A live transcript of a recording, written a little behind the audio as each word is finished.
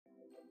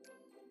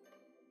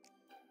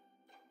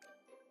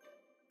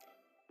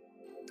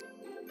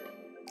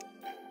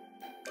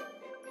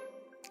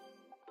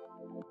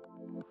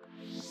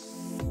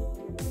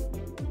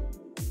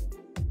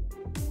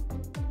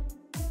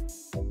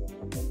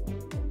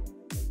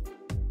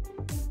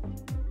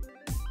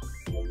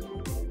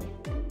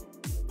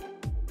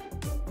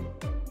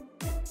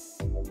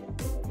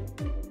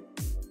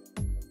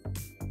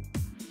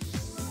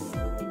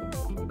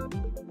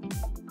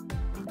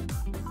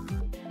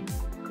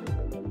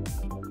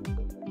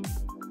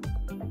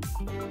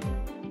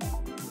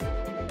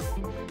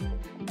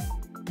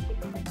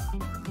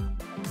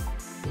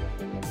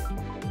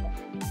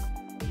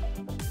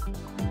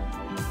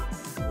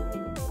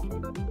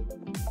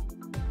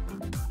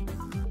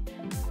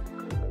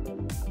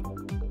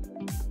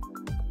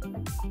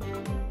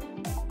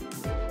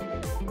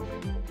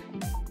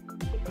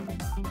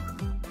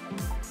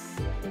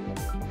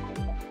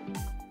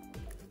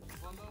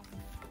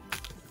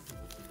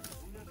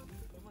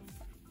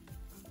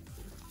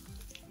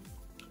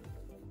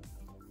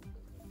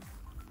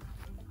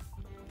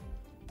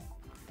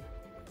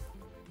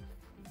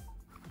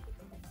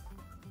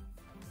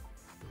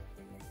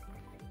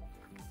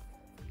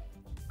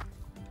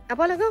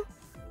Apollo, go.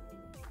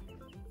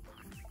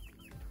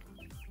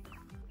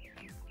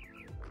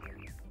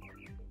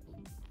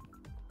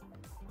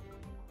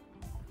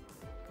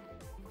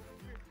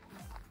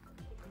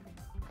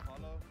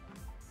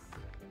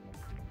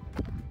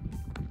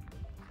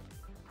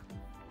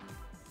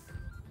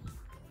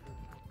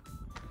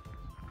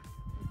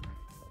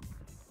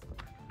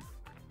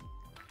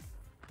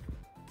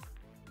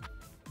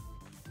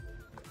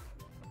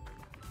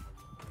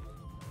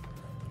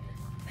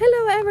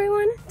 Hello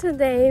everyone!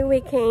 Today we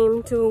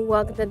came to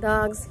walk the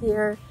dogs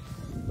here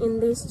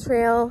in this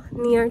trail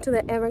near to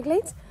the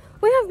Everglades.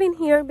 We have been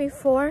here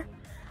before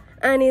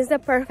and it's the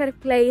perfect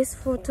place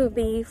to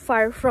be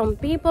far from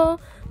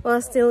people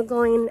while still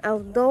going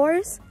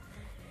outdoors.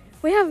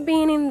 We have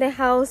been in the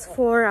house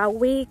for a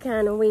week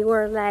and we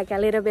were like a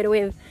little bit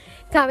with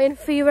cabin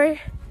fever.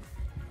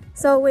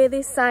 So we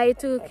decided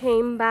to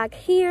came back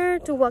here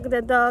to walk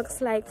the dogs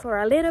like for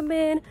a little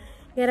bit,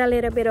 get a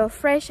little bit of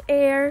fresh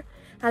air,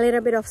 a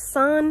little bit of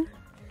sun,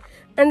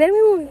 and then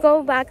we will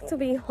go back to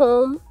be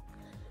home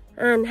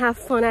and have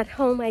fun at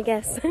home, I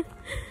guess.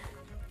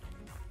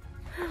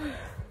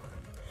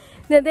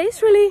 The day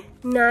is really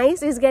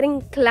nice. It's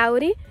getting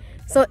cloudy,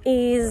 so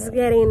it's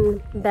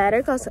getting better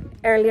because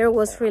earlier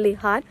was really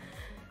hot,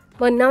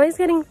 but now it's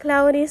getting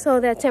cloudy, so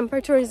the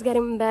temperature is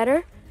getting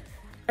better,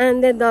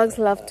 and the dogs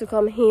love to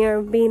come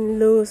here, being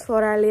loose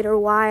for a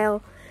little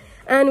while.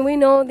 And we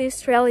know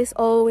this trail is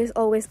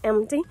always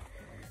empty,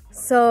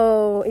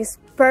 so it's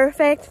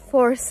perfect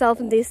for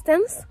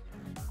self-distance.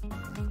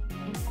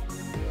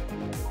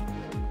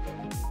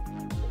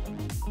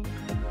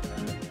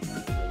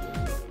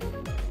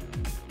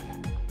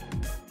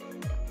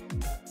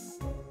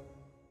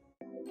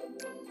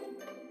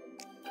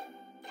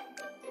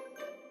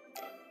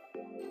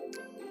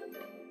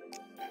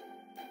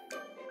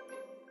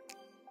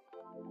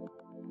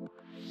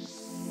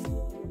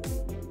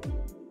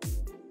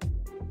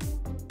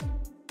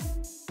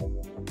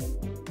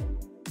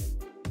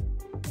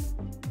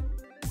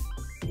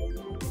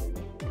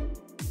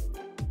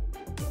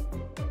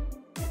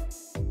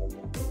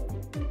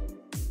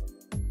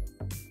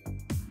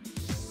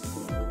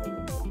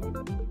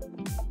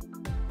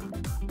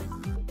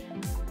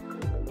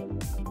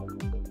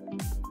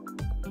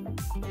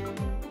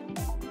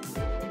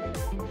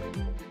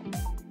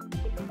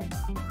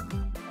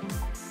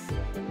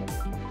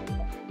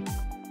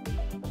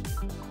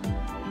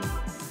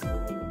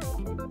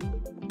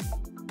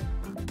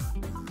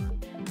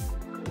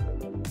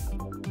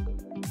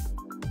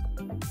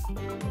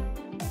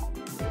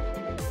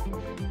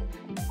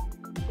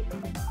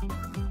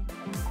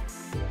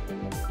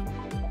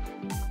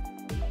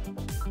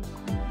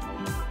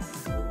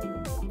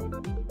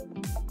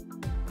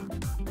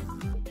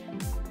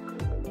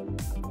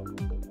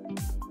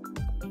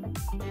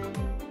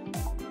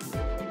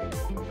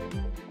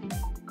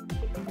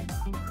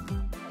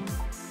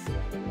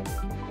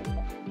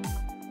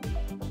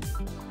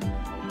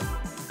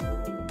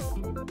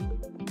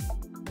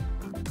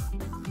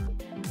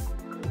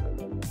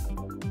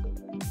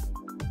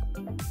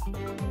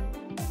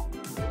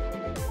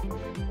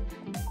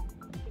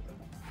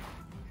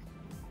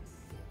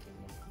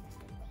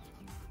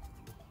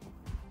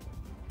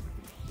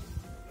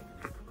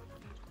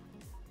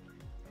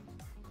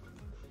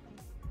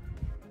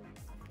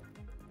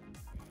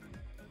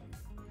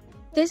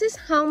 This is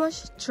how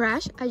much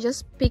trash I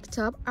just picked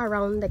up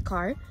around the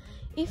car.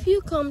 If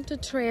you come to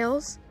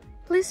trails,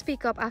 please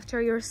pick up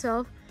after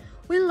yourself.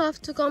 We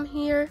love to come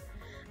here,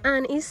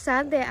 and it's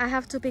sad that I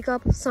have to pick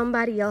up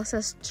somebody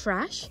else's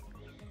trash,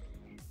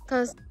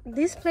 because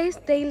this place,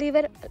 they leave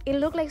it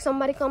look like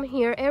somebody come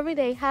here every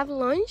day, have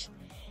lunch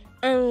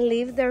and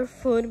leave their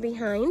food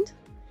behind.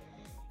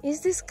 It's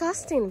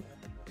disgusting.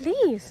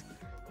 Please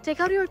take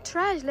out your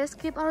trash. Let's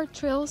keep our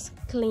trails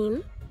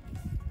clean.